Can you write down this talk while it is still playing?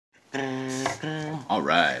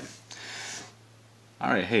Alright.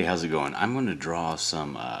 Alright, hey, how's it going? I'm going to draw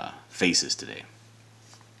some faces today.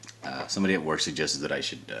 Somebody at work suggested that I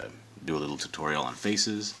should do a little tutorial on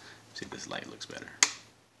faces. See if this light looks better.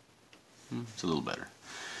 It's a little better.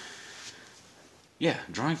 Yeah,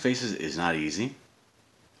 drawing faces is not easy,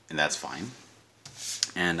 and that's fine.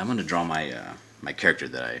 And I'm going to draw my my character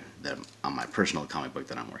that on my personal comic book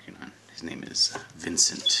that I'm working on. His name is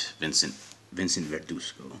Vincent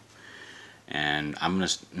Verduzco, and I'm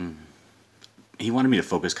gonna. He wanted me to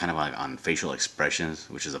focus kind of like on facial expressions,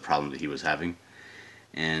 which is a problem that he was having,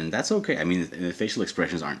 and that's okay. I mean, the facial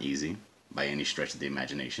expressions aren't easy by any stretch of the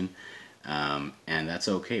imagination, and that's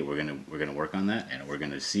okay. We're gonna work on that, and we're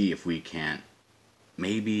gonna see if we can't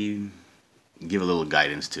maybe give a little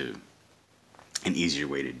guidance to an easier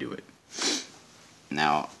way to do it.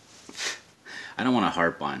 Now, I don't want to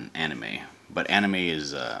harp on anime, but anime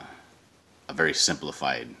is a very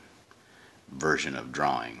simplified version of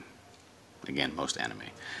drawing. Again, most anime,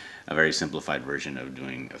 a very simplified version of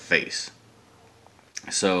doing a face.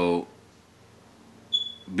 So,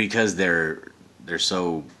 because they're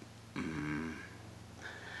so,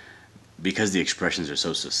 because the expressions are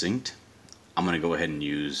so succinct, I'm going to go ahead and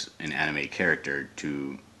use an anime character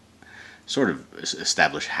to sort of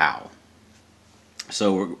establish how.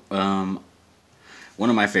 So, one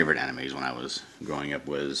of my favorite animes when I was growing up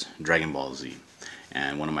was Dragon Ball Z,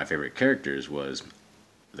 and one of my favorite characters was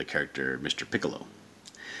the character Mr. Piccolo.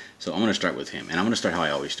 So I'm going to start with him, and I'm going to start how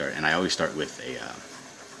I always start, and I always start with a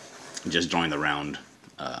just drawing the round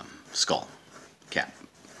skull cap,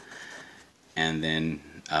 and then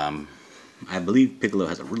I believe Piccolo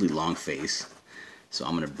has a really long face, so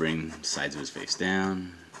I'm going to bring the sides of his face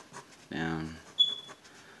down.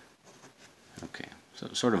 Okay, so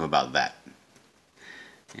sort of about that.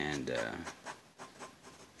 And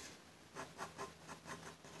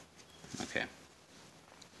okay,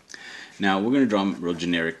 now we're going to draw a real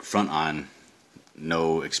generic front on,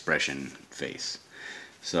 no expression face.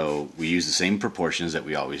 So we use the same proportions that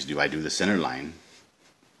we always do. I do the center line,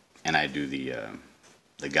 and I do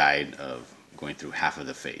the guide of going through half of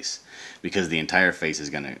the face, because the entire face is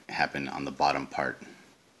going to happen on the bottom part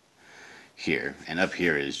here, and up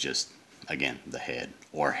here is just, again, the head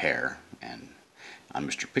or hair, and on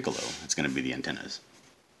Mr. Piccolo it's going to be the antennas.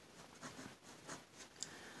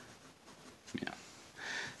 Yeah.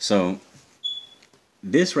 So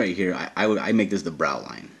this right here, I make this the brow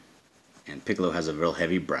line, and Piccolo has a real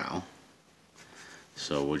heavy brow,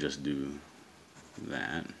 so we'll just do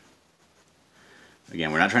that.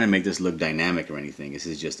 Again, we're not trying to make this look dynamic or anything. This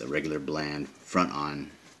is just a regular bland front on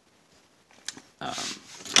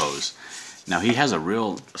pose. Now he has a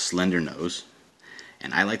real slender nose,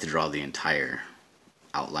 and I like to draw the entire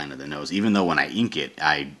outline of the nose, even though when I ink it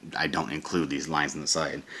I don't include these lines on the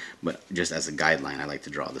side, but just as a guideline I like to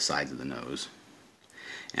draw the sides of the nose.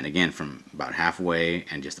 And again, from about halfway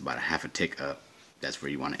and just about a half a tick up, that's where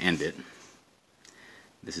you want to end it.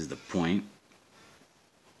 This is the point,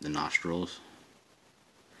 the nostrils.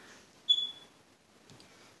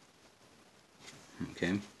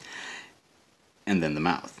 Okay, and then the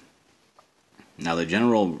mouth. Now the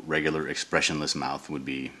general regular expressionless mouth would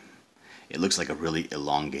be, it looks like a really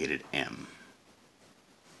elongated M,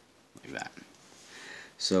 like that.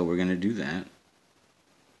 So we're going to do that.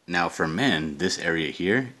 Now for men, this area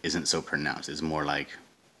here isn't so pronounced. It's more like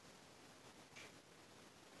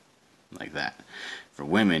that. For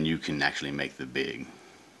women, you can actually make the big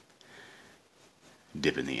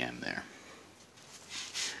dip in the M there.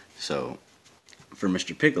 So for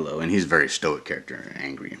Mr. Piccolo, and he's a very stoic character,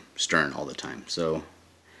 angry, stern all the time, so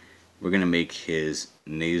we're going to make his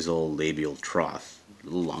nasal labial trough a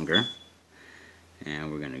little longer,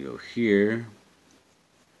 and we're going to go here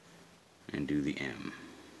and do the M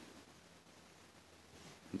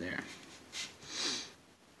there,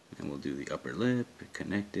 and we'll do the upper lip,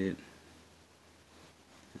 connect it,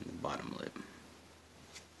 and the bottom lip.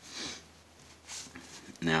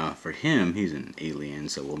 Now for him, he's an alien,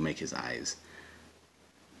 so we'll make his eyes,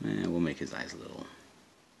 we'll make his eyes little.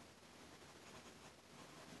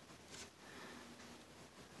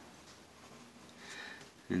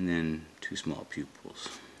 And then two small pupils.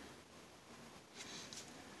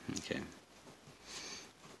 Okay.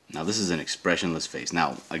 Now this is an expressionless face.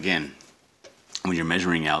 Now again, when you're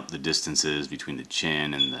measuring out the distances between the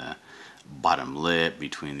chin and the bottom lip,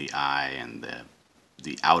 between the eye and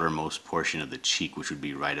the outermost portion of the cheek, which would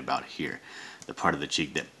be right about here, the part of the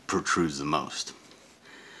cheek that protrudes the most.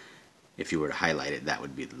 If you were to highlight it, that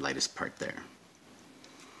would be the lightest part there.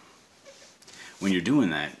 When you're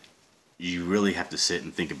doing that, you really have to sit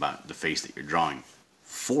and think about the face that you're drawing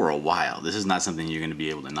for a while. This is not something you're going to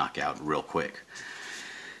be able to knock out real quick.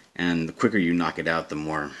 And the quicker you knock it out, the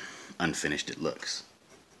more unfinished it looks.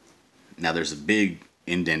 Now there's a big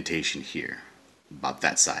indentation here, about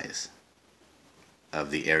that size,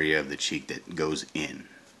 of the area of the cheek that goes in.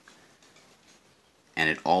 And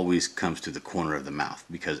it always comes to the corner of the mouth,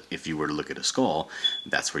 because if you were to look at a skull,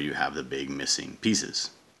 that's where you have the big missing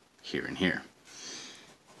pieces, here and here.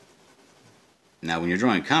 Now when you're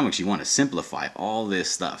drawing comics, you want to simplify all this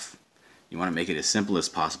stuff. You want to make it as simple as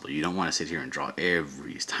possible. You don't want to sit here and draw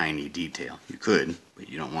every tiny detail. You could, but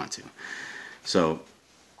you don't want to. So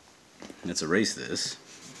let's erase this.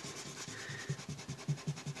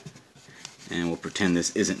 And we'll pretend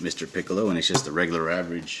this isn't Mr. Piccolo and it's just a regular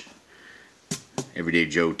average everyday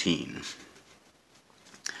Joe teen.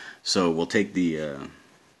 So we'll take the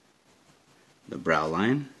brow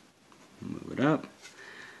line, move it up.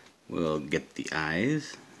 We'll get the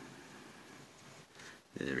eyes.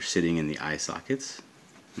 They're sitting in the eye sockets,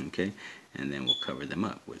 okay, and then we'll cover them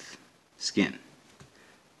up with skin.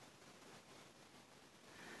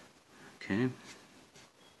 Okay,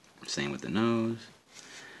 same with the nose,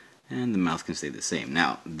 and the mouth can stay the same.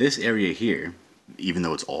 Now, this area here, even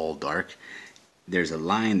though it's all dark, there's a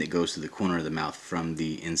line that goes to the corner of the mouth from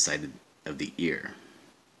the inside of the ear.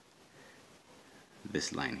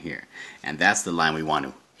 This line here, and that's the line we want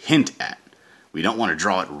to hint at. We don't want to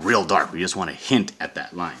draw it real dark, we just want to hint at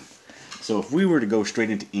that line. So if we were to go straight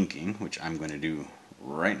into inking, which I'm going to do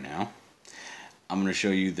right now, I'm going to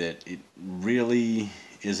show you that it really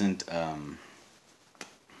isn't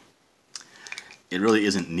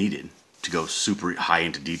needed to go super high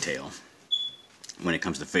into detail when it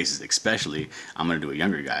comes to faces. Especially, I'm going to do a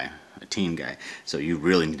younger guy, a teen guy, so you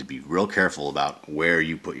really need to be real careful about where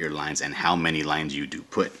you put your lines and how many lines you do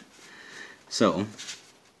put. So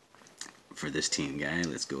for this teen guy,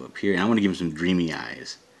 let's go up here, and I want to give him some dreamy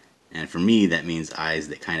eyes. And for me, that means eyes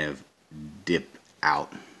that kind of dip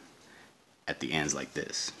out at the ends like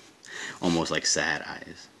this, almost like sad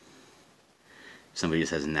eyes. Somebody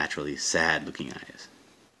just has naturally sad looking eyes,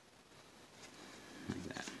 like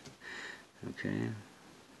that. Okay.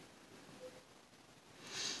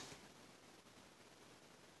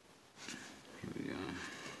 Here we go.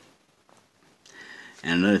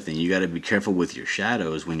 And another thing, you got to be careful with your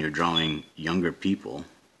shadows when you're drawing younger people,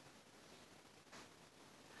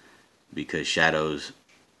 because shadows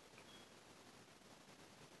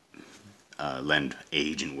lend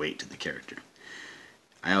age and weight to the character.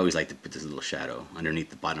 I always like to put this little shadow underneath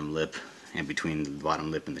the bottom lip and between the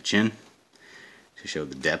bottom lip and the chin to show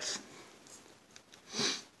the depth.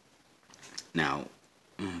 Now,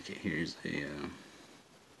 okay, here's the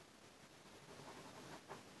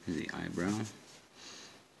eyebrow.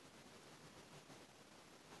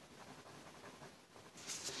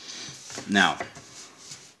 Now,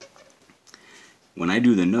 when I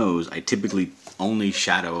do the nose, I typically only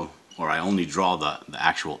shadow, or I only draw the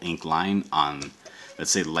actual ink line on,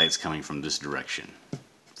 let's say the light's coming from this direction,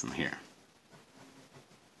 from here.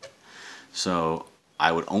 So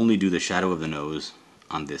I would only do the shadow of the nose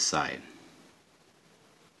on this side,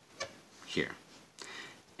 here,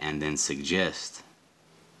 and then suggest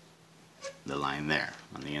the line there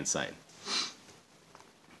on the inside.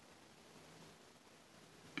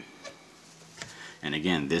 And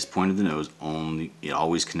again, this point of the nose it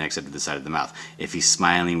always connects up to the side of the mouth. If he's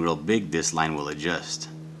smiling real big, this line will adjust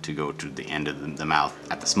to go to the end of the mouth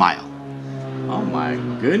at the smile. Oh my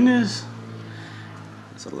goodness!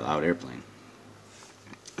 That's a loud airplane.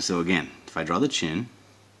 So again, if I draw the chin,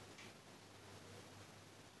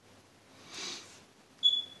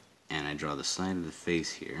 and I draw the side of the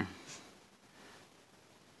face here,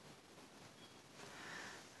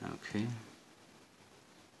 okay,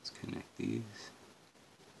 let's connect these.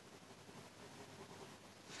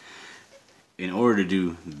 In order to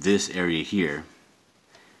do this area here,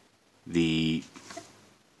 the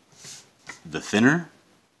thinner,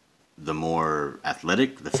 the more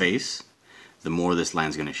athletic the face, the more this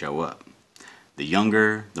line's going to show up. The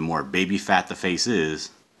younger, the more baby fat the face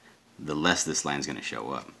is, the less this line's going to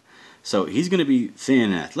show up. So he's going to be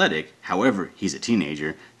thin and athletic, however, he's a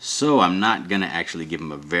teenager, so I'm not going to actually give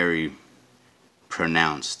him a very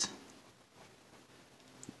pronounced,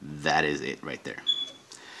 that is it right there.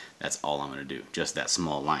 That's all I'm going to do, just that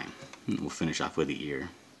small line. And we'll finish off with the ear.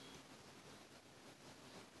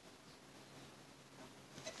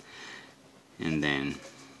 And then,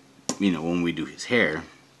 you know, when we do his hair,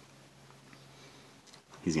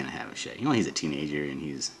 he's going to have a shade. You know, he's a teenager and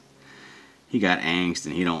he got angst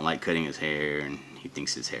and he don't like cutting his hair and he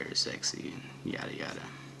thinks his hair is sexy and yada yada.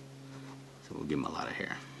 So we'll give him a lot of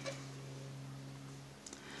hair.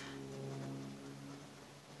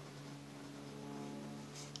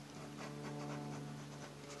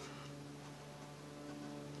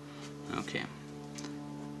 Okay.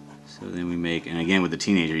 So then we make, and again with the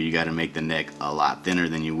teenager, you got to make the neck a lot thinner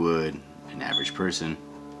than you would an average person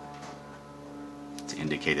to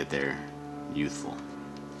indicate that they're youthful.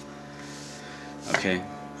 Okay,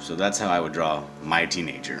 so that's how I would draw my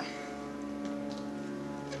teenager.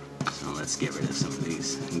 So let's get rid of some of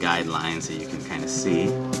these guidelines so you can kind of see.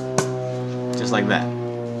 Just like that.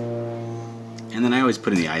 And then I always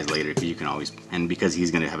put in the eyes later because you can always, and because he's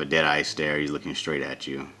going to have a dead eye stare, he's looking straight at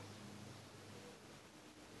you.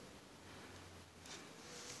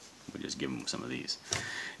 We'll just give him some of these.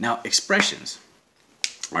 Now, expressions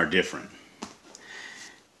are different.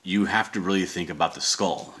 You have to really think about the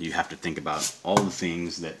skull. You have to think about all the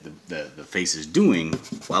things that the face is doing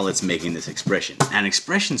while it's making this expression. And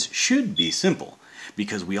expressions should be simple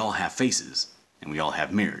because we all have faces and we all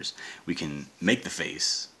have mirrors. We can make the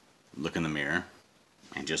face, look in the mirror,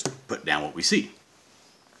 and just put down what we see.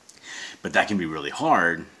 But that can be really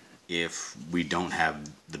hard if we don't have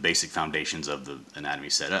the basic foundations of the anatomy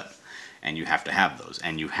set up. And you have to have those.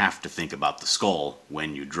 And you have to think about the skull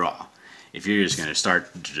when you draw. If you're just going to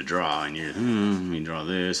start to draw and you're, let me draw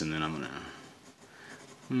this, and then I'm going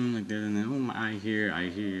to, like that, and then, oh, my eye here,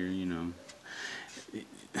 you know.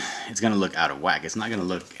 It's going to look out of whack. It's not going to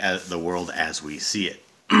look at the world as we see it.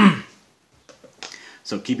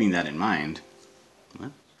 So keeping that in mind,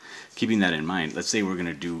 let's say we're going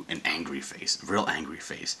to do an angry face, a real angry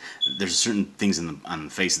face. There's certain things on the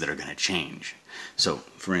face that are going to change. So,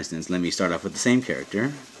 for instance, let me start off with the same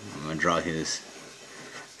character. I'm going to draw his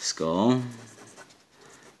skull.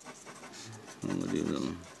 We'll do a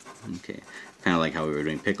little, okay, kind of like how we were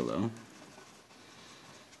doing Piccolo.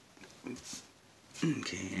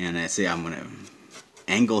 Okay, and I say I'm going to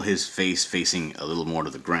angle his face facing a little more to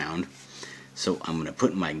the ground. So I'm going to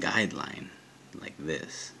put my guideline like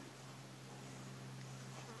this.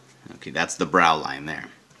 Okay, that's the brow line there.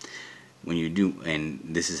 When you do, and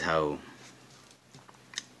this is how,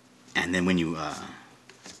 and then when you,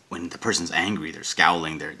 when the person's angry, they're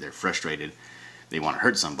scowling, they're frustrated, they want to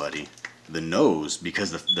hurt somebody, the nose,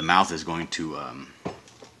 because the mouth is going to,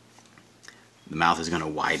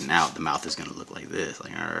 widen out, the mouth is going to look like this,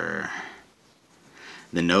 like,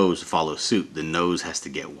 the nose follows suit, the nose has to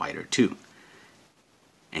get wider too.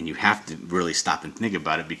 And you have to really stop and think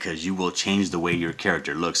about it because you will change the way your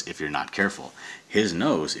character looks if you're not careful. His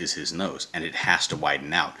nose is his nose and it has to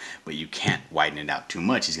widen out, but you can't widen it out too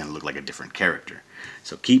much. He's going to look like a different character.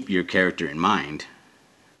 So keep your character in mind.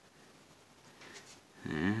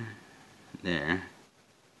 There.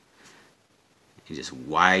 And just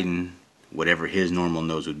widen whatever his normal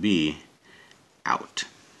nose would be out.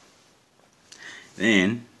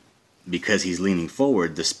 Then, because he's leaning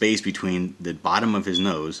forward, the space between the bottom of his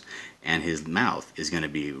nose and his mouth is going to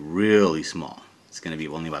be really small. It's going to be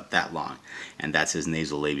only about that long. And that's his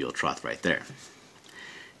nasolabial trough right there.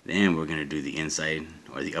 Then we're going to do the inside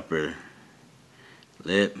or the upper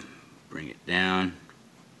lip. Bring it down.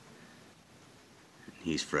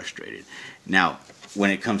 He's frustrated. Now, when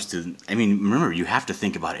it comes to, I mean, remember, you have to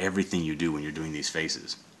think about everything you do when you're doing these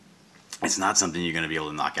faces. It's not something you're going to be able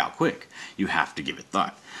to knock out quick. You have to give it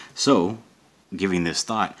thought. So, giving this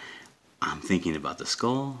thought, I'm thinking about the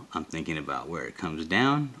skull. I'm thinking about where it comes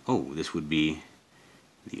down. Oh, this would be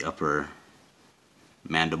the upper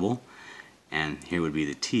mandible. And here would be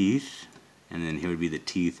the teeth. And then here would be the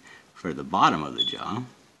teeth for the bottom of the jaw.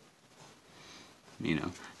 You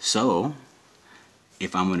know, so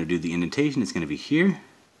if I'm going to do the indentation, it's going to be here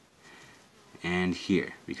and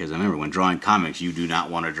here. Because remember, when drawing comics, you do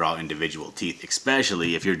not want to draw individual teeth,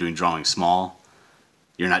 especially if you're doing drawing small.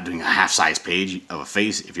 You're not doing a half-size page of a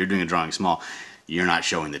face. If you're doing a drawing small, you're not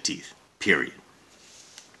showing the teeth, period.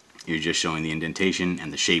 You're just showing the indentation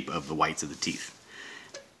and the shape of the whites of the teeth.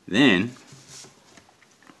 Then,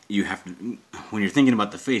 you have to, when you're thinking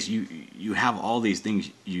about the face, you have all these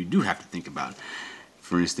things you do have to think about.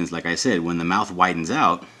 For instance, like I said, when the mouth widens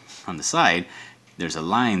out on the side, there's a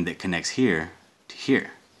line that connects here to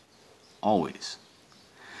here, always.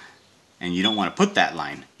 And you don't want to put that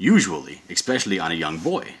line, usually, especially on a young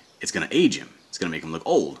boy. It's going to age him. It's going to make him look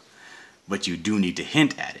old. But you do need to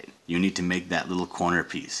hint at it. You need to make that little corner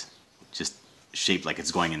piece just shaped like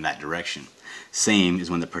it's going in that direction. Same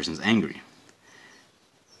as when the person's angry.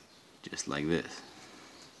 Just like this.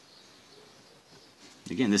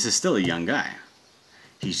 Again, this is still a young guy.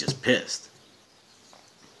 He's just pissed.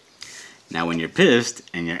 Now when you're pissed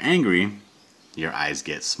and you're angry, your eyes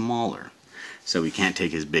get smaller. So we can't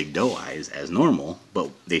take his big doe eyes as normal,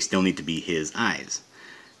 but they still need to be his eyes.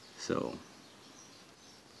 So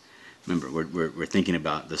remember, we're thinking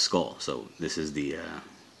about the skull. So this is the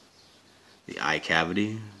eye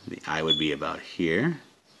cavity. The eye would be about here.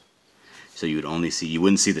 So you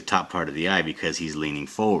wouldn't see the top part of the eye because he's leaning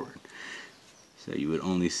forward. So you would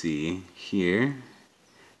only see here,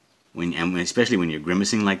 especially when you're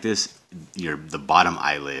grimacing like this, the bottom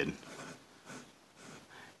eyelid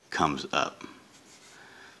comes up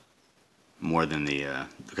more than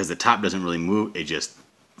because the top doesn't really move. It just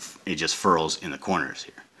furls in the corners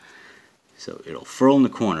here. So it'll furl in the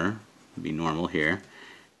corner, be normal here.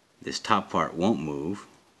 This top part won't move.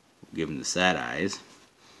 We'll give him the sad eyes.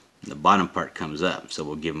 The bottom part comes up, so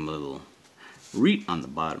we'll give him a little reet on the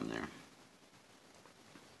bottom there.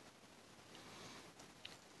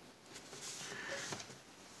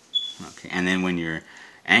 Okay, and then when you're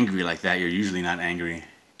angry like that, you're usually not angry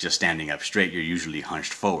just standing up straight. You're usually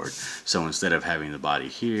hunched forward. So instead of having the body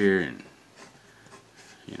here, and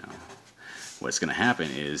you know, what's going to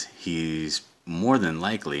happen is he's more than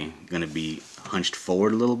likely going to be hunched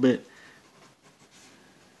forward a little bit.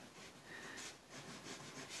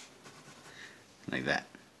 Like that.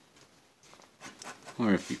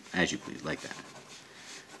 Or as you please, like that.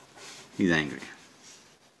 He's angry.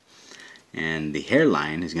 And the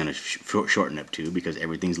hairline is going to shorten up too because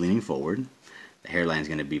everything's leaning forward. The hairline is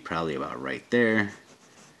going to be probably about right there.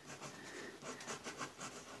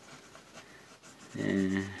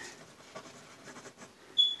 There.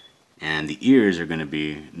 And the ears are going to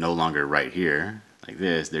be no longer right here like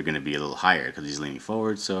this. They're going to be a little higher because he's leaning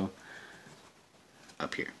forward, so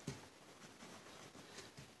up here.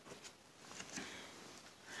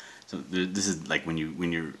 So this is like when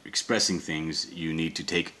you're expressing things, you need to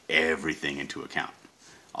take everything into account,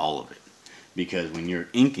 all of it, because when you're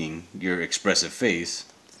inking your expressive face,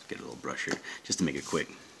 let's get a little brush here just to make it quick.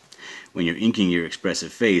 When you're inking your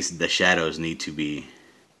expressive face, the shadows need to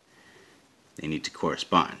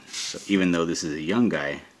correspond. So even though this is a young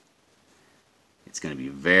guy, it's going to be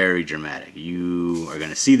very dramatic. You are going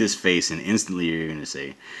to see this face and instantly you're going to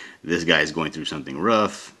say, this guy's going through something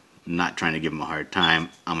rough. I'm not trying to give him a hard time.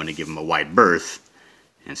 I'm going to give him a wide berth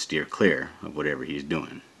and steer clear of whatever he's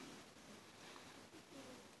doing.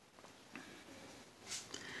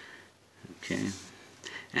 Okay.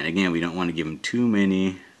 And again, we don't want to give him too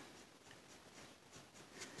many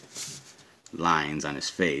lines on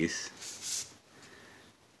his face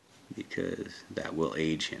because that will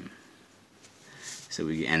age him. So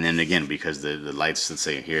and then again, because the lights, let's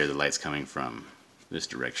say here, the light's coming from this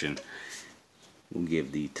direction, we'll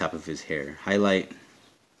give the top of his hair highlight,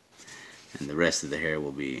 and the rest of the hair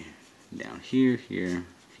will be down here, here,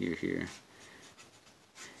 here, here,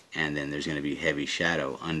 and then there's going to be heavy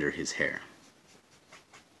shadow under his hair,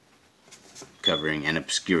 covering and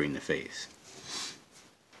obscuring the face.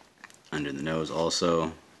 Under the nose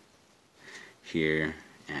also, here,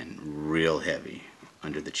 and real heavy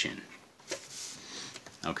under the chin.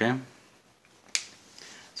 Okay?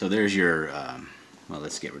 So there's your, well,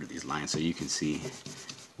 let's get rid of these lines so you can see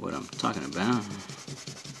what I'm talking about.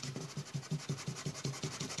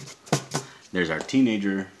 There's our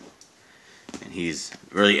teenager, and he's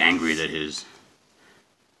really angry that his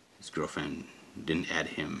girlfriend didn't add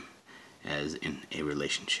him as in a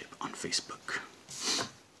relationship on Facebook.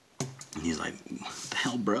 And he's like, what the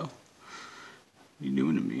hell, bro? What are you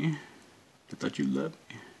doing to me? I thought you loved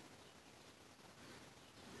me.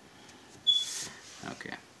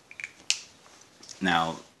 Okay.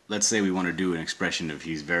 Now, let's say we want to do an expression of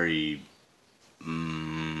he's very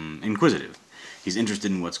inquisitive. He's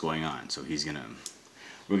interested in what's going on. So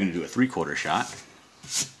we're gonna do a 3/4 shot.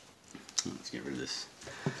 Let's get rid of this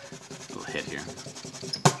little head here.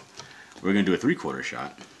 We're gonna do a 3/4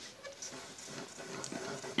 shot.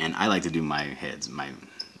 And I like to do my heads,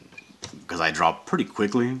 because I draw pretty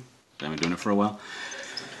quickly. I've been doing it for a while.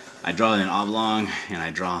 I draw an oblong, and I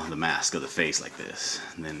draw the mask of the face like this.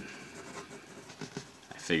 And then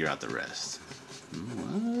I figure out the rest.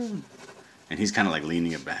 What? And he's kind of like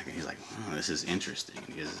leaning it back, and he's like, oh, this is interesting.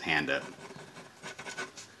 And he has his hand up. And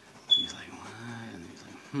he's like, what? And he's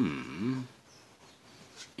like,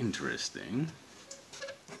 interesting.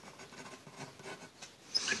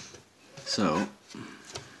 So,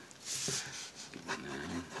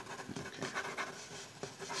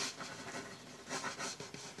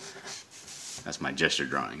 that's my gesture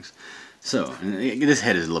drawings. So, this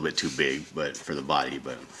head is a little bit too big, but for the body,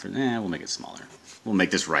 but we'll make it smaller. We'll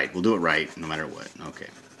make this right. We'll do it right no matter what. Okay.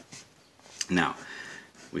 Now,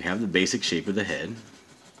 we have the basic shape of the head.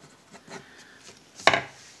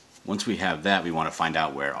 Once we have that, we want to find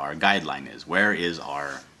out where our guideline is. Where is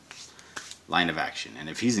our line of action? And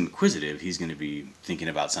if he's inquisitive, he's going to be thinking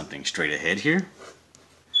about something straight ahead here,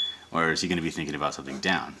 or is he going to be thinking about something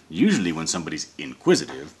down? Usually when somebody's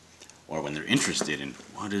inquisitive, or when they're interested in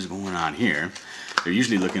what is going on here, they're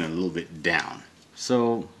usually looking a little bit down.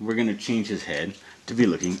 So we're going to change his head to be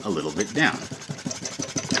looking a little bit down.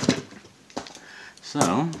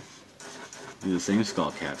 So, do the same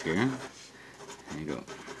skull cap here. And you go,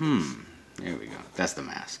 there we go. That's the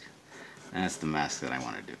mask. That's the mask that I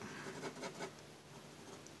want to do.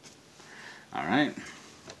 Alright.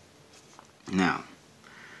 Now,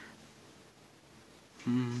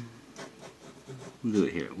 we'll do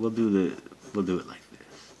it here. We'll do it like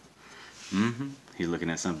this. He's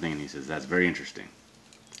looking at something and he says, that's very interesting.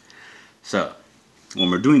 So,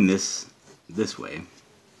 when we're doing this way,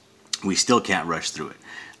 we still can't rush through it.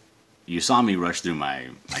 You saw me rush through my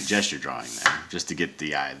gesture drawing there, just to get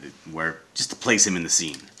the eye, just to place him in the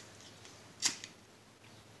scene.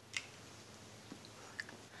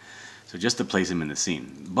 So just to place him in the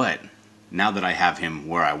scene. But now that I have him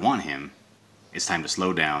where I want him, it's time to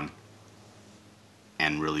slow down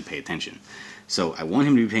and really pay attention. So I want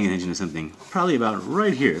him to be paying attention to something probably about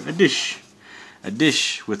right here. A dish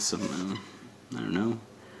with some, I don't know,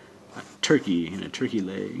 a turkey and a turkey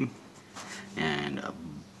leg and a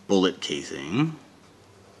bullet casing.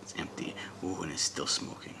 It's empty. Ooh, and it's still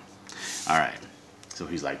smoking. Alright, so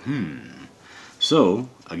he's like, So,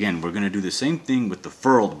 again, we're going to do the same thing with the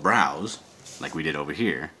furrowed brows, like we did over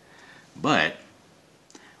here, but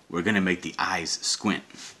we're going to make the eyes squint,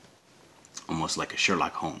 almost like a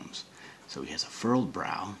Sherlock Holmes. So he has a furrowed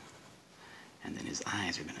brow, and then his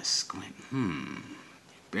eyes are going to squint. You're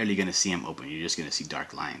barely going to see him open. You're just going to see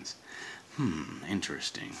dark lines.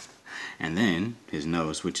 Interesting. And then his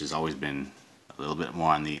nose, which has always been a little bit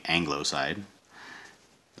more on the Anglo side,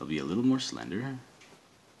 it'll be a little more slender.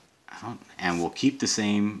 And we'll keep the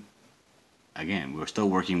same, again, we're still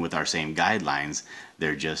working with our same guidelines.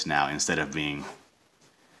 They're just now, instead of being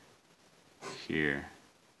here,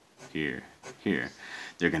 here, here,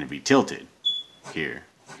 they're going to be tilted here,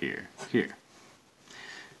 here, here,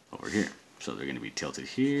 over here. So they're going to be tilted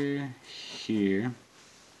here, here.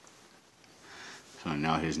 So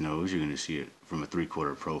now his nose, you're going to see it from a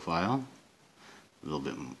 3/4 profile, a little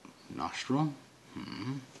bit nostril,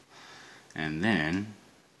 and then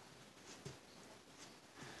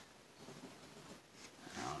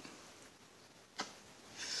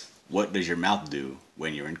what does your mouth do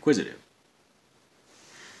when you're inquisitive?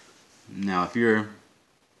 Now, if you're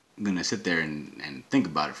going to sit there and think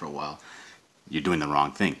about it for a while, you're doing the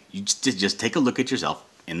wrong thing. You just take a look at yourself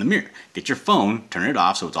in the mirror. Get your phone, turn it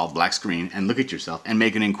off so it's all black screen, and look at yourself and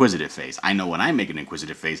make an inquisitive face. I know when I make an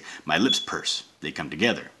inquisitive face, my lips purse. They come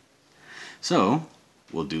together. So,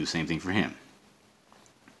 we'll do the same thing for him.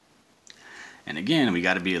 And again, we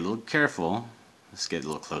got to be a little careful. Let's get a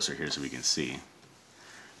little closer here so we can see.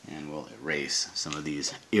 And we'll erase some of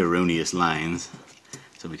these erroneous lines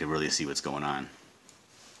so we can really see what's going on.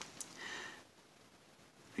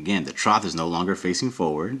 Again, the trough is no longer facing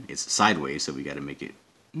forward. It's sideways, so we got to make it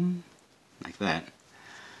like that.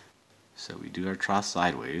 So we do our trough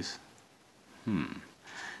sideways. And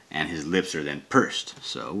his lips are then pursed.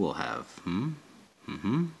 So we'll have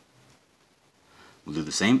We'll do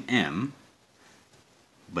the same M,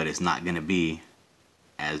 but it's not going to be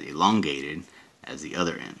as elongated as the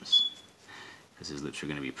other M's, because his lips are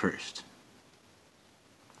going to be pursed.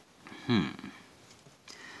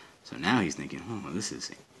 So now he's thinking, oh, this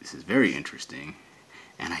is very interesting,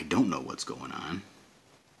 and I don't know what's going on,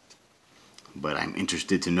 but I'm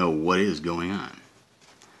interested to know what is going on.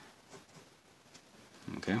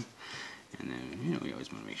 Okay, and then we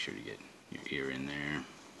always want to make sure to get your ear in there,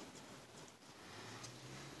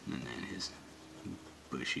 and then his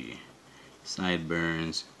bushy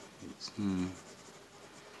sideburns.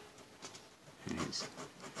 And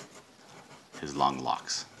his long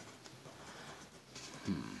locks.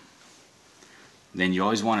 Then you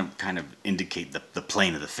always want to kind of indicate the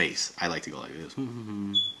plane of the face. I like to go like this.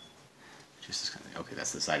 Just kind of, okay,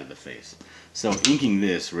 that's the side of the face. So inking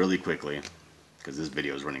this really quickly, because this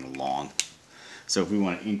video is running long. So if we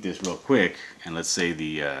want to ink this real quick, and let's say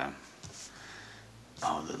the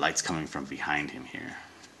light's coming from behind him here.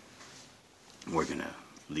 We're gonna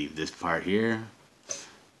leave this part here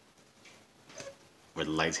where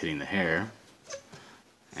the light's hitting the hair,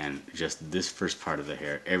 and just this first part of the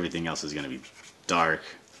hair. Everything else is going to be dark.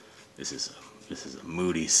 This is a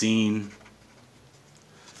moody scene.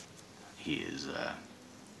 He is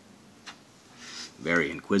very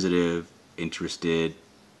inquisitive, interested.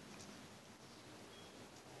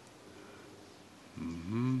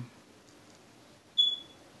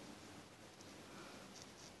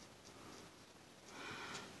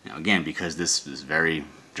 Now again, because this is very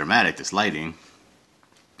dramatic, this lighting,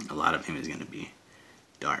 a lot of him is going to be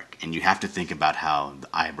dark. And you have to think about how the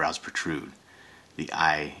eyebrows protrude. The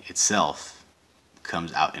eye itself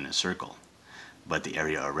comes out in a circle. but the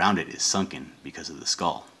area around it is sunken because of the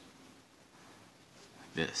skull.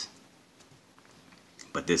 Like this.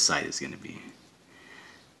 But this side is going to be,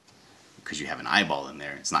 because you have an eyeball in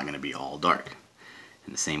there, it's not going to be all dark.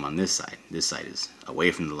 And the same on this side. This side is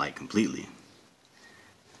away from the light completely.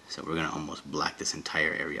 So we're going to almost black this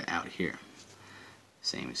entire area out here.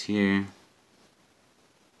 Same as here.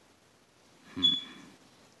 He's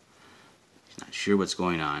not sure what's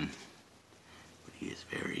going on, but he is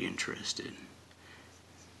very interested.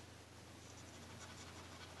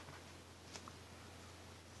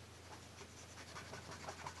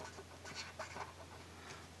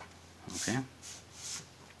 Okay.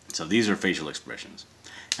 So these are facial expressions.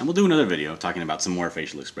 And we'll do another video talking about some more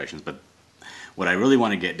facial expressions, but what I really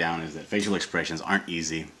want to get down is that facial expressions aren't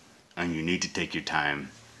easy, and you need to take your time,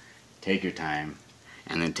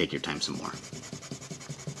 and then take your time some more.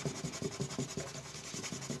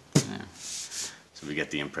 Yeah. So we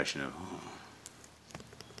get the impression of, oh,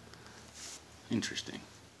 interesting.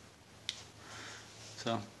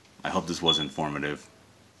 So I hope this was informative,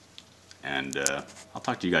 and I'll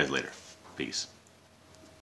talk to you guys later. Peace.